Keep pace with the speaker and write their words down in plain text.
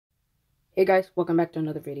Hey guys, welcome back to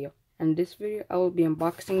another video. In this video, I will be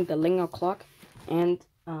unboxing the Lingao clock and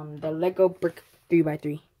the Lego brick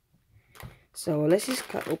 3x3. So let's just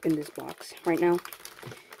cut open this box right now.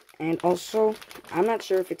 And also, I'm not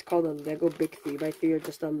sure if it's called a Lego brick 3x3 or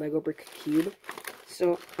just a Lego brick cube.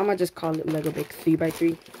 So I'm gonna just call it Lego brick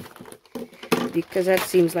 3x3 because that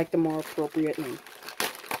seems like the more appropriate name.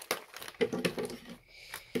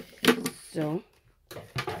 So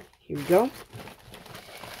here we go.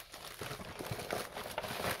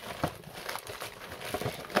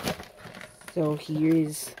 So here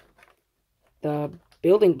is the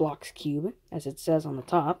building blocks cube, as it says on the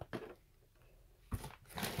top.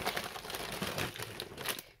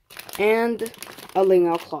 And a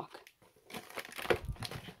Lingao clock.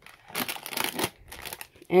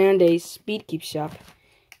 And a Speed Keep Shop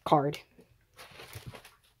card.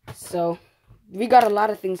 So, we got a lot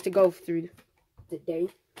of things to go through today.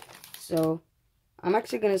 So, I'm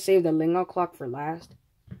actually going to save the Lingao clock for last.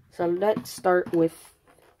 So, let's start with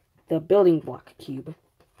the building block cube,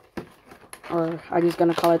 or I'm just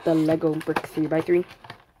gonna call it the Lego brick 3x3.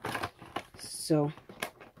 So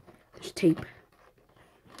there's tape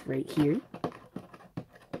right here.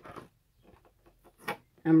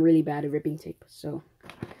 I'm really bad at ripping tape, so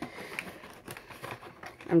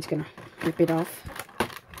I'm just gonna rip it off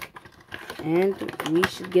and we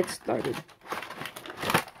should get started.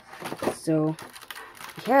 So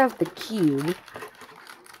we have the cube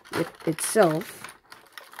with itself.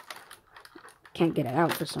 Can't get it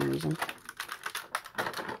out for some reason.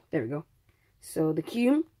 There we go. So the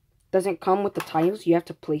cube doesn't come with the tiles. You have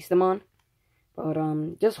to place them on. But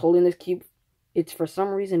just holding this cube, it's for some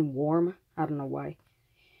reason warm. I don't know why.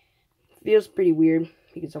 It feels pretty weird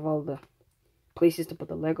because of all the places to put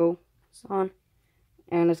the Legos on.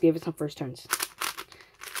 And let's give it some first turns.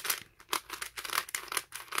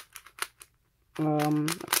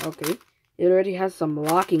 Okay. It already has some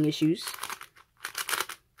locking issues.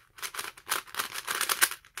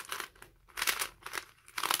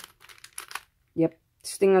 Yep,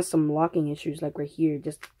 this thing has some locking issues, like right here. It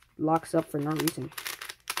just locks up for no reason.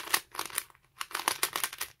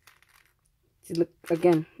 See, look,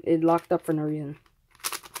 again, it locked up for no reason.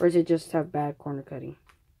 Or does it just have bad corner cutting?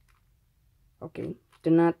 Okay, it's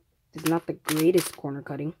not the greatest corner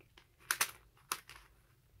cutting.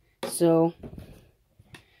 So,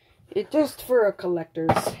 it's just for a collector's.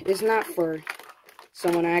 It's not for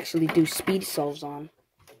someone to actually do speed solves on.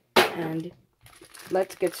 And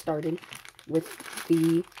let's get started with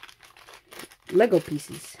the Lego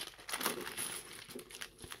pieces.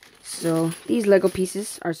 So these Lego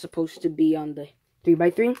pieces are supposed to be on the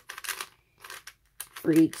 3x3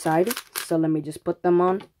 for each side. So let me just put them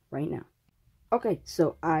on right now. Okay,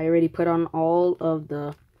 so I already put on all of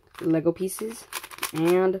the Lego pieces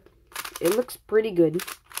and it looks pretty good,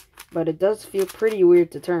 but it does feel pretty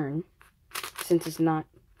weird to turn since it's not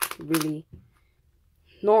really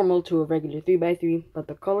normal to a regular 3x3, but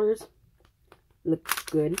the colors look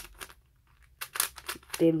good.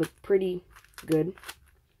 They look pretty good.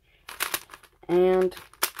 And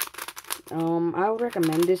I would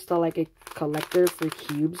recommend this to like a collector for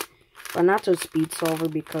cubes, but not to a speed solver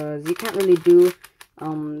because you can't really do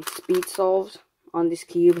speed solves on this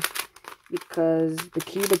cube because the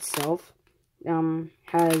cube itself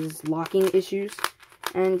has locking issues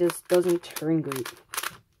and just doesn't turn great.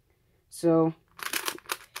 So,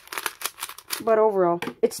 but overall,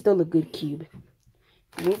 it's still a good cube.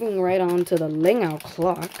 Moving right on to the Lingao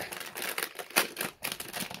clock.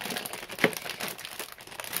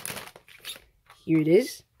 Here it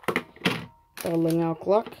is. The Lingao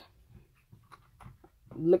clock.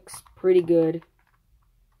 Looks pretty good.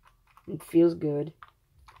 It feels good.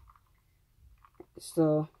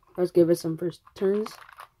 So, let's give it some first turns.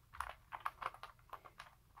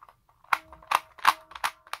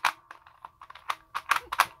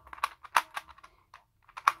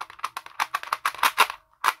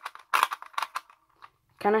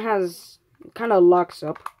 Kind of locks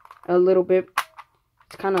up a little bit.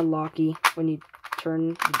 It's kind of locky when you turn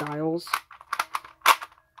the dials.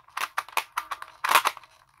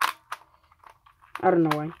 I don't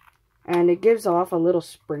know why. And it gives off a little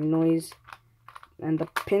spring noise, and the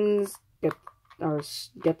pins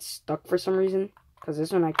get stuck for some reason. Because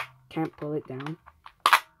this one I can't pull it down.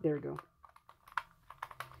 There we go.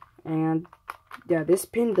 And yeah, this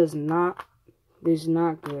pin is not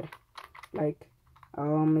good. Like,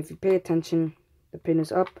 if you pay attention, the pin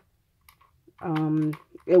is up.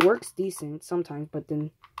 It works decent sometimes, but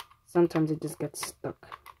then sometimes it just gets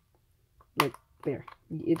stuck. Like there.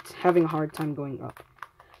 It's having a hard time going up.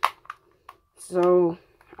 So,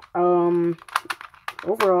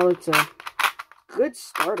 overall it's a good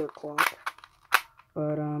starter clock,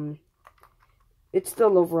 but it's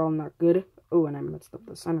still overall not good. Oh, and I messed up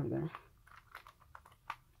the center there,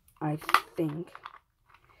 I think.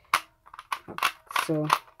 Okay, so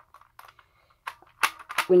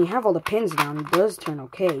when you have all the pins down, it does turn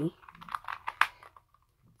okay.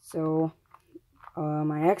 So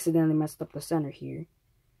I accidentally messed up the center here,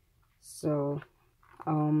 so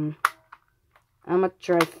I'm gonna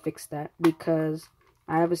try to fix that because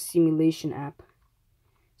I have a simulation app,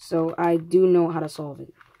 so I do know how to solve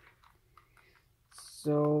it.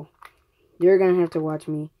 So you're gonna have to watch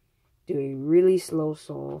me do a really slow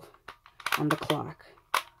solve on the clock.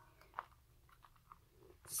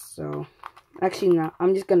 So actually, no,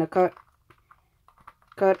 I'm just gonna cut,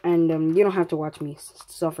 and you don't have to watch me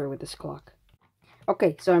suffer with this clock.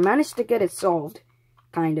 Okay, so I managed to get it solved,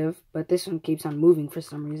 kind of, but this one keeps on moving for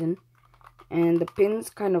some reason. And the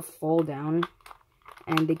pins kind of fall down,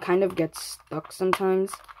 and they kind of get stuck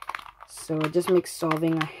sometimes. So it just makes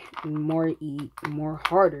solving more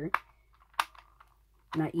harder,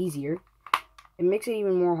 not easier. It makes it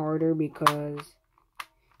even more harder because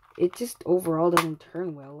it just overall doesn't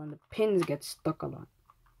turn well, and the pins get stuck a lot.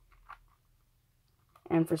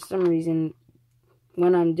 And for some reason,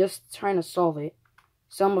 when I'm just trying to solve it,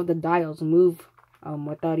 some of the dials move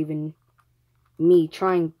without even me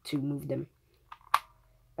trying to move them.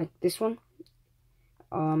 Like this one.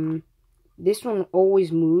 This one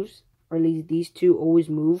always moves, or at least these two always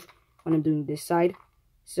move when I'm doing this side.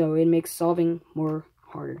 So it makes solving more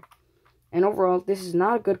harder. And overall, this is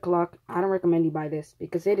not a good clock. I don't recommend you buy this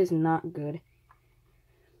because it is not good.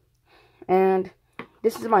 And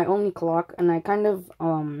this is my only clock, and I kind of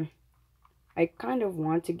want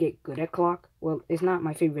to get good at clock. Well, it's not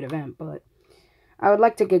my favorite event, but I would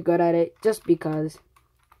like to get good at it just because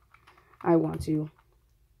I want to.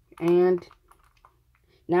 And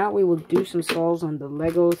now we will do some solves on the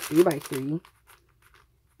Lego 3x3.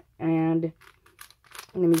 And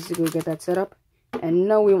let me just go get that set up. And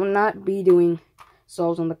no, we will not be doing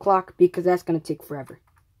solves on the clock because that's going to take forever.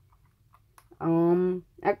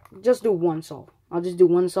 Just do one solve. I'll just do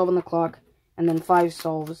one solve on the clock and then 5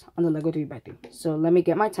 solves on the Lego 3x3. So let me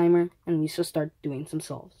get my timer and we shall start doing some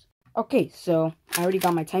solves. Okay, so I already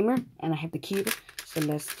got my timer and I have the cube. So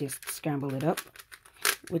let's just scramble it up,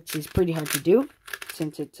 which is pretty hard to do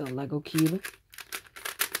since it's a Lego cube.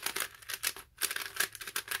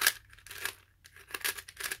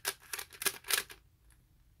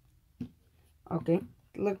 Okay,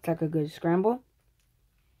 looks like a good scramble.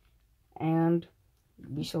 And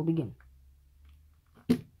we shall begin.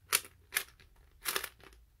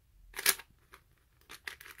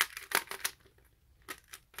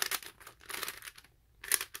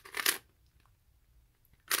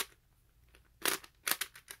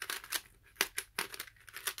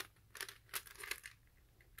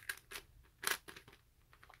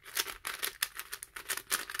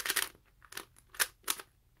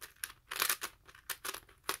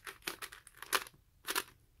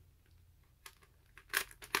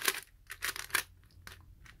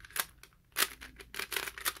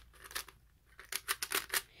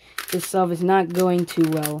 This solve is not going too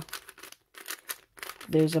well.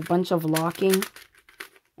 There's a bunch of locking,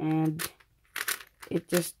 and it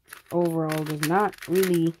just overall does not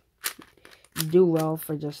really do well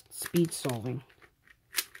for just speed solving.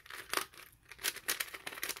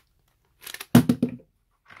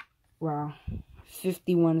 Wow,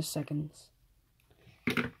 51 seconds.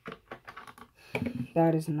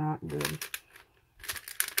 That is not good.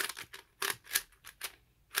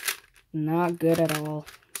 Not good at all.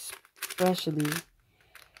 Especially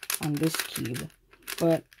on this cube.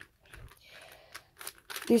 But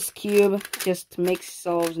this cube just makes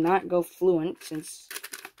solves not go fluent since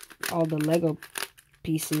all the Lego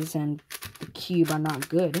pieces and the cube are not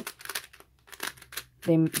good.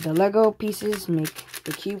 The Lego pieces make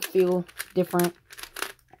the cube feel different,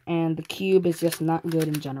 and the cube is just not good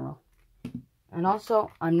in general. And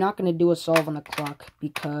also, I'm not going to do a solve on the clock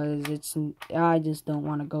because I just don't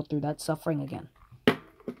want to go through that suffering again.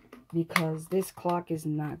 Because this clock is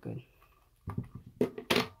not good.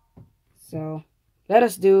 So, let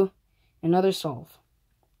us do another solve.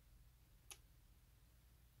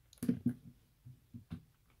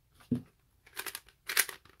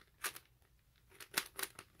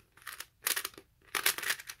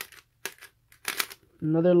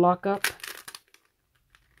 Another lockup.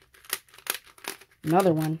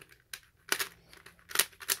 Another one.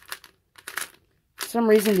 For some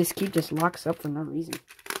reason, this key just locks up for no reason.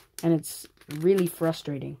 And it's really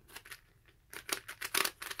frustrating.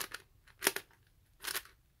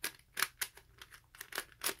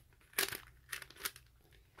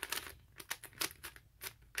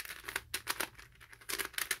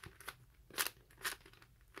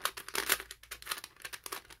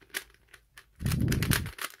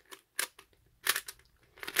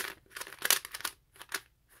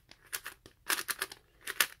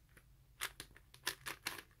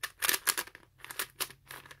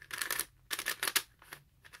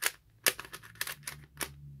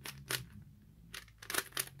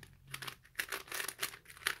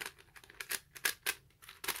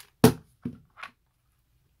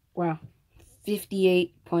 Wow,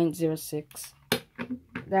 58.06.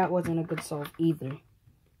 That wasn't a good solve either.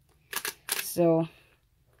 So,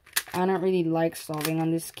 I don't really like solving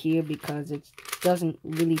on this cube because it doesn't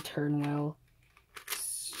really turn well.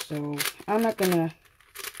 So, I'm not gonna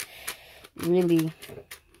really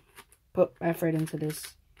put effort into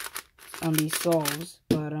this on these solves,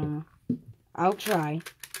 but I'll try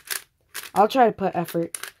to put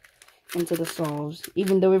effort into the solves,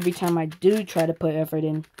 even though every time I do try to put effort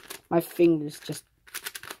in, my fingers just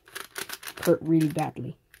hurt really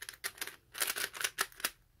badly.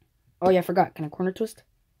 Oh yeah, I forgot. Can I corner twist?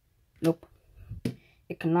 Nope.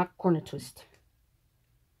 It cannot corner twist.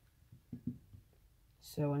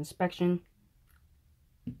 So, inspection,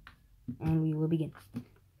 and we will begin.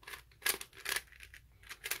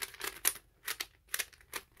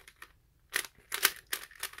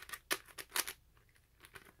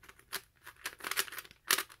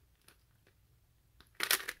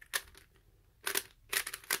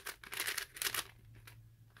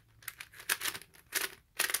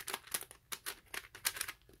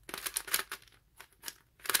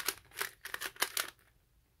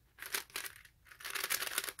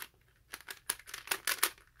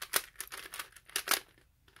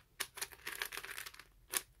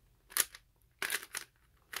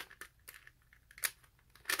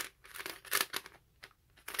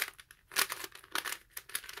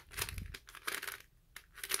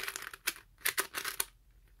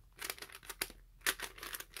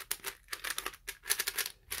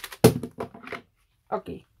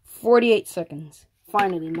 Okay, 48 seconds.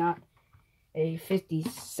 Finally, not a 50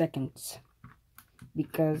 seconds.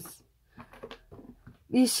 Because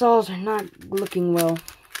these solves are not looking well.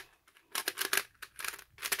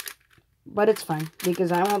 But it's fine,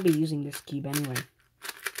 because I won't be using this cube anyway.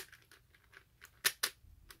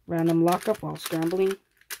 Random lockup while scrambling.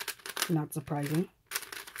 Not surprising.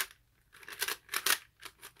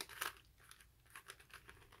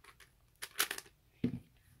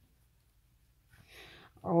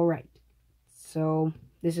 Alright, so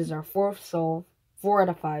this is our fourth solve, 4 out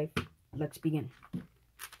of 5. Let's begin.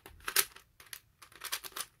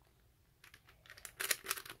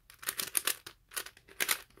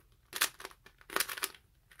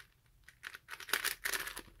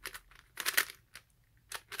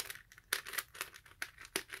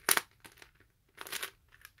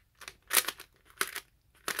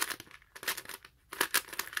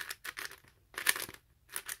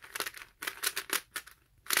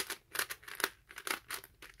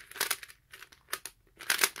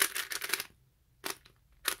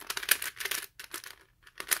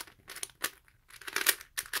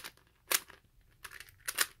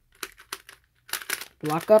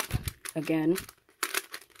 Lock up again.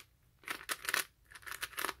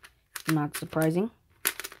 Not surprising.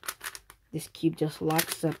 This cube just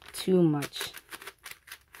locks up too much.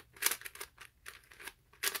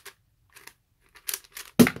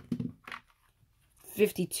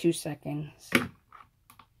 "52 seconds.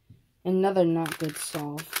 Another not good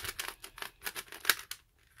solve.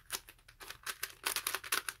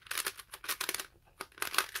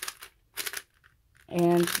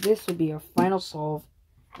 And this will be our final solve.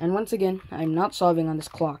 And once again, I'm not solving on this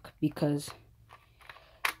clock because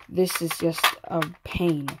this is just a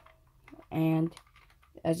pain. And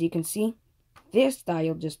as you can see, this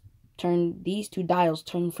dial just turned, these two dials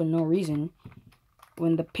turn for no reason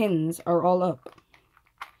when the pins are all up.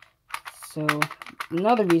 So,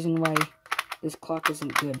 another reason why this clock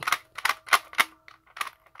isn't good.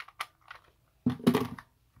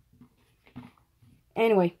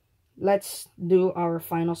 Anyway, let's do our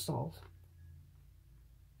final solve.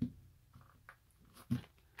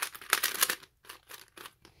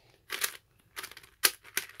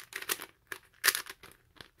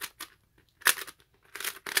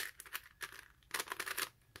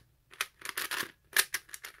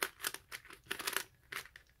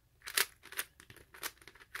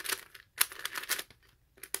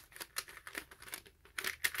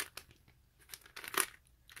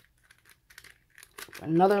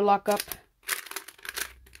 Another lockup.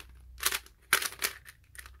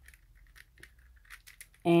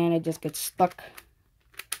 And it just gets stuck.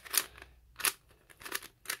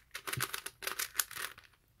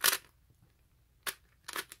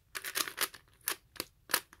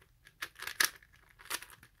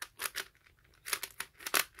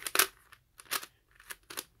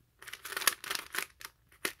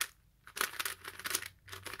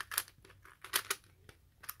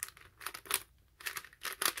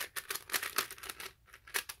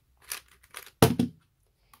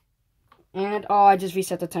 And, oh, I just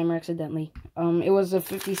reset the timer accidentally. It was a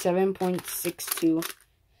 57.62.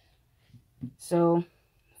 So,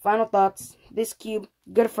 final thoughts. This cube,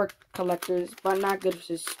 good for collectors, but not good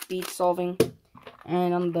for speed solving.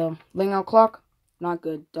 And on the Lingao clock, not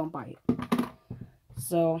good. Don't buy it.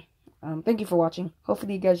 So, thank you for watching.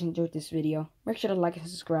 Hopefully you guys enjoyed this video. Make sure to like and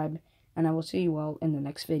subscribe. And I will see you all in the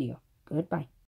next video. Goodbye.